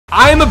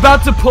I am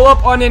about to pull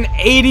up on an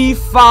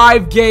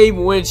 85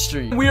 game win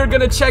streak. We are going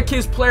to check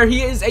his player.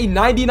 He is a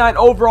 99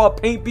 overall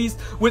paint beast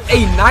with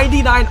a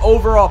 99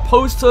 overall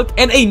post hook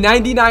and a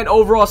 99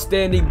 overall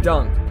standing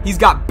dunk. He's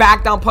got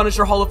back down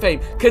Punisher Hall of Fame,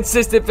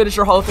 consistent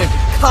finisher Hall of Fame,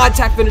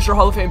 contact finisher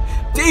Hall of Fame,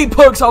 deep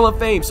hooks Hall of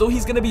Fame. So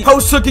he's going to be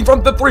post hooking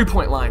from the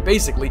 3-point line,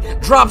 basically.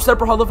 Drop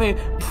stepper Hall of Fame,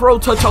 pro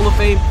touch Hall of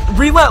Fame,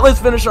 relentless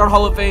finisher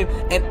Hall of Fame,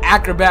 and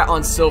acrobat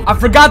on silver. I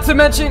forgot to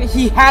mention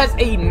he has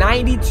a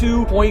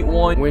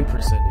 92.1 win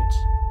percentage.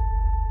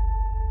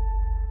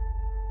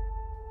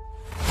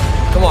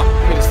 Come on,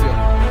 give me the steal.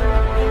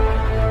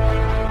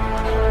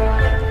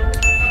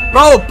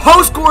 Bro,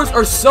 post scores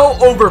are so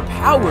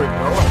overpowered,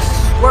 bro. I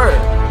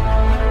swear.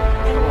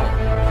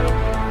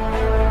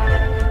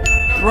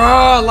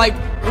 Bruh, like,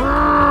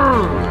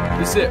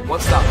 this is it. One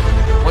stop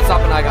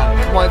and I got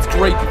it. Come on, it's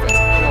great defense.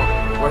 Come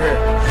on, we're here.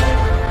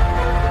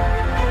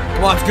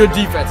 Come on, it's good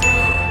defense.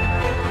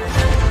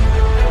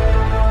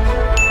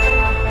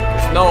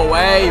 There's no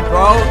way,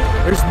 bro.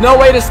 There's no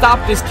way to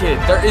stop this kid.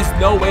 There is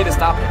no way to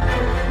stop him.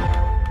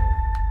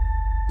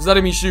 He's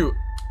letting me shoot.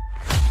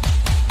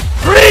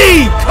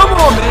 Breathe! Come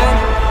on, man.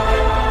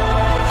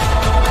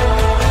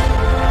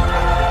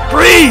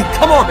 Breathe!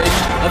 Come on, baby.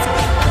 Let's go.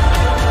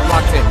 I'm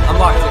locked in. I'm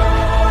locked in.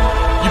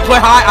 You play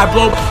high, I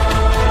blow.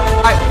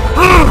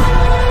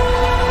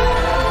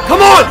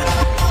 Come on!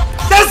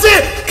 That's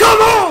it!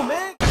 Come on,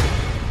 man!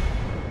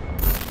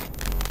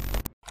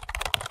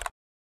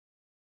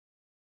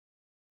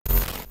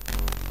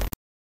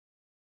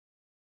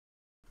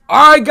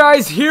 Alright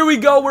guys, here we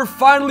go. We're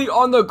finally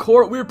on the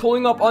court. We're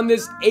pulling up on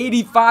this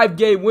 85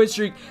 game win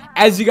streak.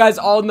 As you guys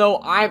all know,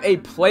 I'm a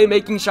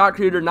playmaking shot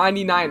creator,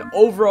 99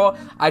 overall.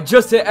 I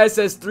just hit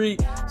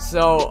SS3.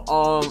 So,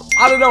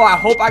 I don't know. I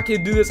hope I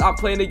can do this. I'm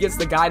playing against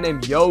the guy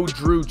named Yo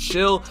Drew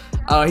Chill.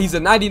 He's a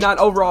 99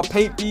 overall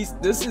paint beast.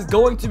 This is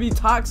going to be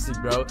toxic,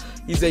 bro.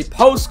 He's a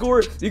post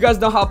scorer. You guys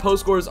know how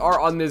post scorers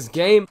are on this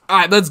game.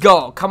 Alright, let's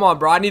go. Come on,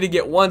 bro. I need to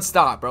get one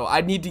stop, bro.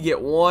 I need to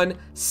get one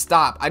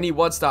stop. I need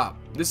one stop.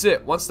 This is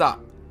it. One stop.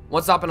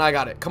 One stop and I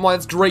got it. Come on,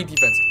 it's great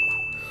defense.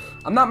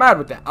 I'm not mad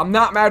with that. I'm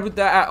not mad with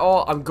that at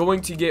all. I'm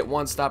going to get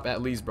one stop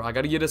at least, bro. I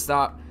got to get a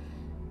stop.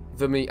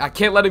 I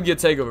can't let him get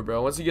takeover,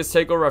 bro. Once he gets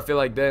takeover, I feel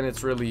like then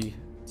it's really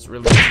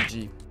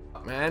GG.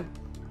 Man.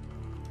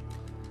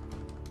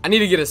 I need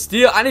to get a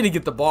steal. I need to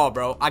get the ball,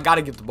 bro. I got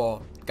to get the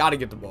ball. Got to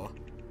get the ball.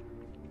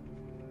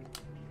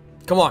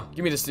 Come on,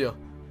 give me the steal.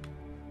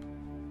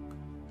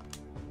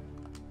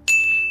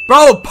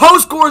 Bro,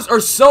 post scores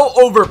are so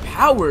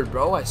overpowered,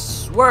 bro. I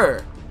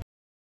swear.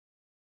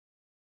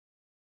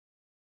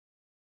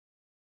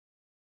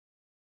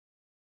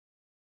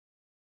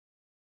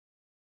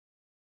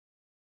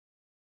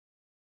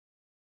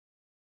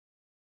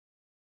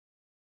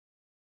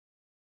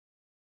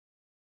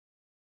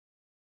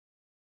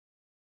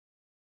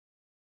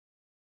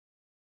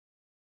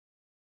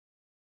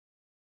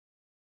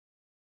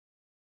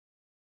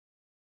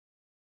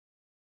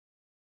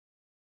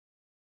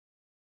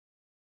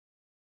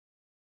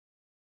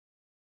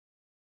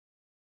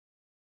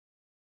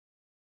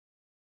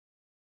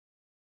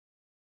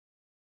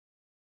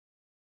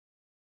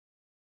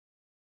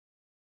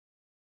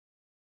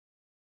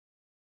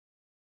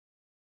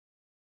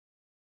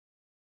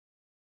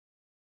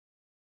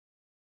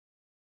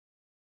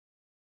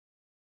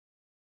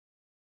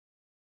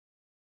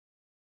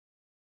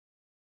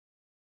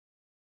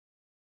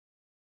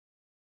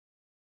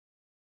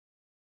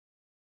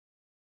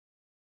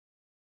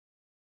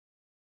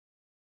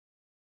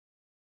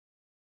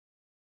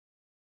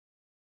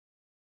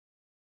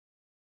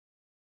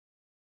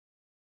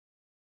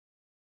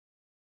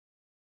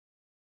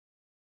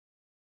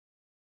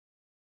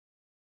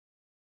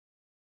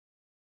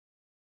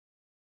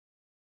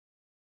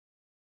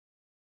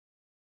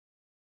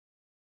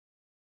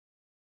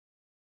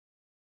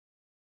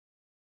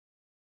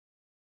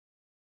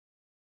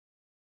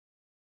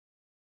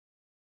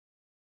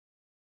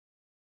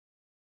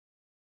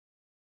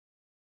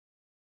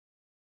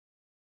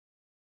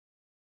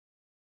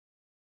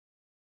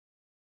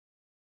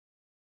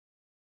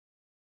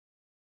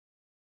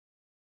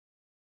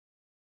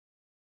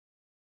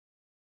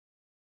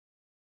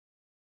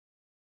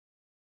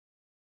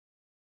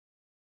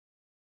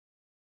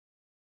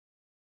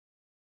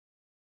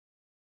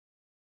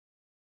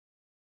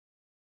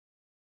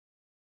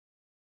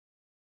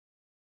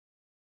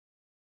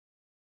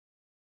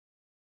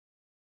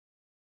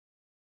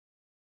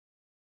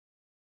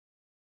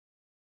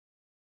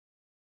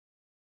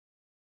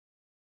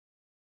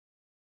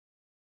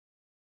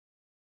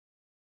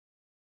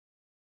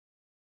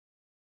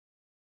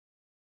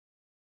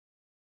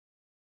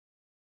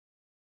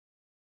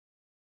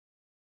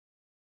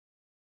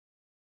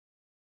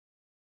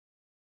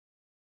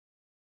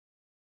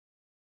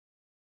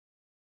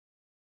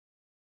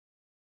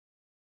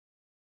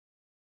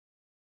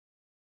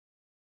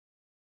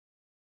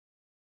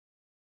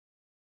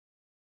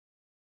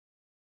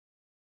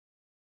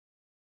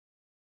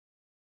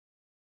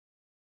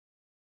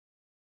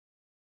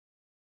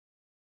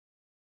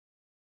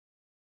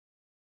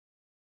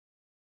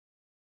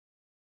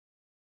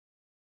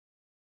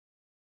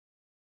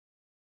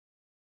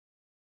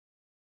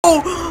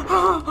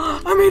 No!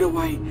 I made a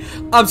white.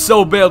 I'm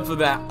so bailed for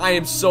that. I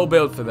am so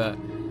bailed for that.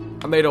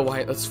 I made a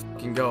white. Let's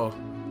fucking go.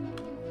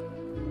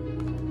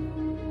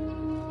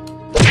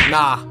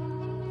 Nah.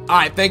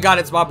 Alright, thank God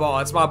it's my ball.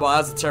 It's my ball.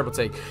 That's a terrible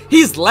take.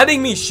 He's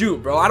letting me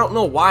shoot, bro. I don't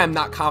know why I'm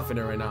not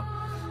confident right now.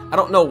 I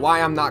don't know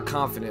why I'm not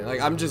confident.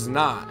 Like, I'm just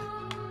not.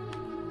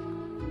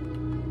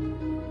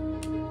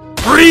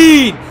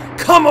 Green!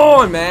 Come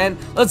on, man.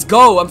 Let's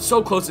go. I'm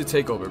so close to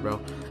takeover, bro.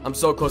 I'm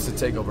so close to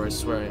takeover. I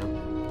swear I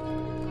am.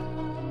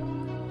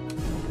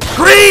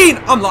 Green!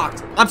 I'm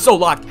locked. I'm so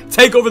locked.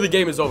 Takeover, the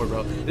game is over,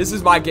 bro. This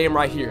is my game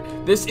right here.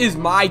 This is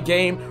my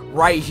game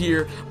right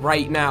here,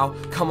 right now.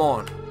 Come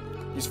on.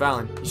 He's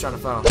fouling. He's trying to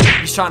foul.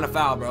 He's trying to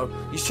foul, bro.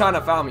 He's trying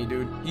to foul me,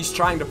 dude. He's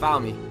trying to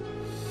foul me.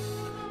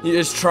 He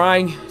is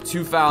trying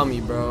to foul me,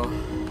 bro.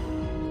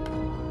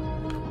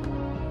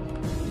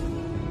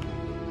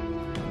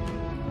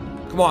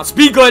 Come on,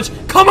 speed glitch.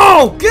 Come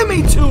on, give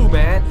me 2,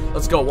 man.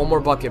 Let's go. One more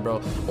bucket, bro.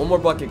 One more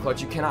bucket,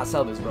 Clutch. You cannot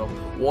sell this, bro.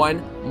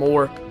 One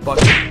more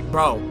bucket,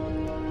 bro.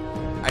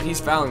 He's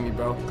fouling me,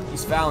 bro.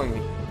 He's fouling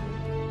me.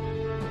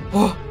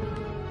 Oh,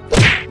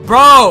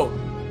 bro.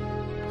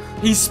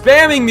 He's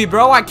spamming me,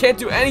 bro. I can't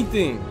do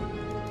anything.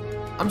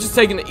 I'm just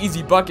taking an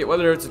easy bucket,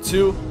 whether it's a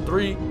 2,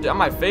 3. That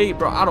might fade,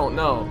 bro. I don't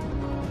know.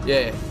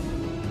 Yeah.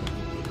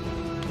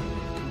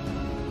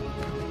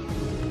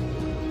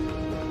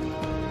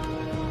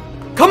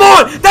 Come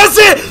on! That's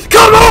it!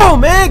 Come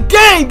on, man!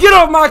 Gang, get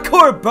off my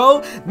court,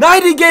 bro!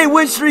 90-game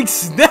win streak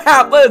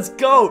snap! Let's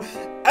go!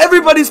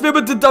 Everybody spin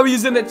with the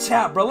W's in the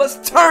chat, bro.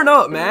 Let's turn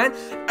up, man.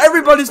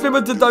 Everybody spin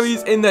with the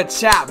W's in the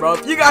chat, bro.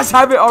 If you guys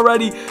haven't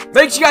already,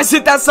 make sure you guys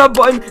hit that sub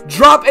button.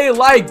 Drop a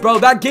like, bro.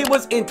 That game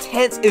was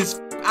intense as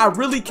f. I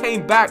really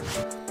came back.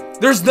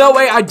 There's no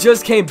way I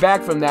just came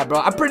back from that, bro.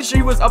 I'm pretty sure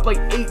he was up like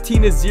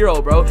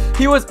 18-0, bro.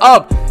 He was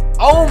up.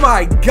 Oh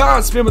my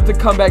God, spin with the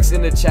comebacks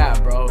in the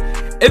chat, bro.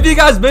 If you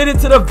guys made it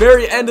to the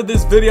very end of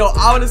this video,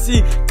 I want to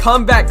see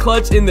comeback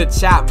clutch in the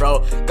chat,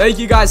 bro. Thank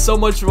you guys so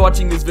much for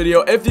watching this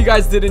video. If you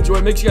guys did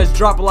enjoy, make sure you guys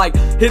drop a like,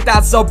 hit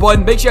that sub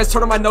button, make sure you guys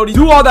turn on my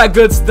notifications, do all that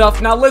good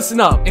stuff. Now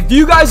listen up. If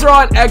you guys are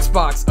on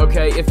Xbox,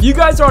 okay, if you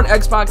guys are on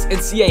Xbox and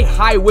see a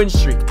high win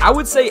streak, I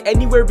would say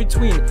anywhere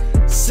between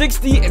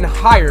 60 and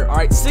higher, all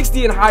right?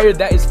 60 and higher,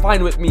 that is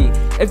fine with me.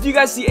 If you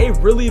guys see a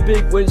really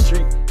big win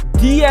streak,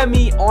 DM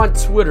me on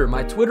Twitter.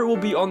 My Twitter will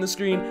be on the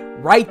screen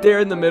right there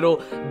in the middle.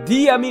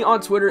 DM me on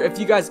Twitter if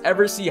you guys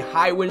ever see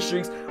high win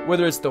streaks,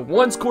 whether it's the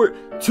 1s court,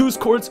 2s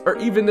courts, or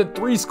even the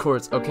 3s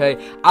courts, okay?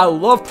 I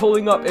love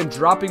pulling up and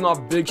dropping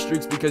off big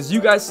streaks because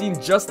you guys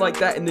seen just like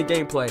that in the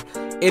gameplay.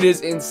 It is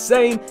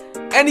insane.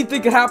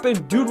 Anything could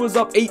happen. Dude was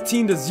up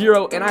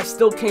 18-0 and I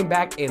still came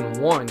back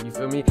and won. You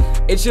feel me?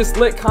 It's just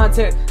lit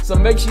content. So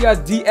make sure you guys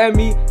DM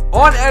me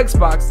on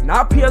Xbox,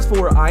 not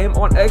PS4. I am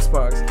on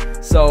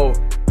Xbox. So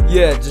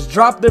yeah, just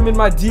drop them in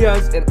my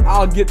DMs and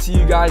I'll get to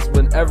you guys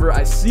whenever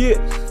I see it.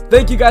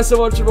 Thank you guys so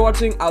much for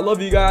watching. I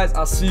love you guys.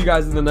 I'll see you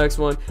guys in the next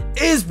one.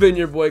 It's been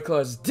your boy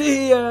Clutch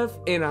DF,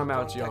 and I'm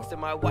out, y'all. Texting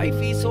my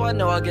wifey, so I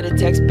know I'll get a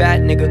text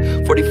back,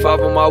 nigga. 45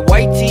 on my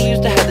white tee,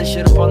 used to have this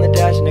shit up on the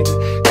dash,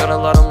 nigga. Got a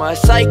lot on my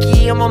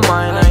psyche, on my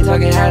mind, I ain't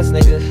talking hats,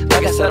 nigga.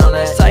 Like I said on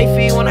that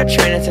Syfy, when I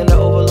train, I tend to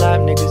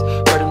overlap,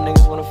 niggas. Heard them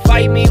niggas wanna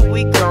fight me,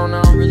 we grown,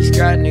 I don't really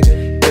scrap,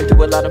 nigga. Been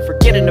through a lot of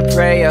forgetting to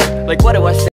pray, like what do I say?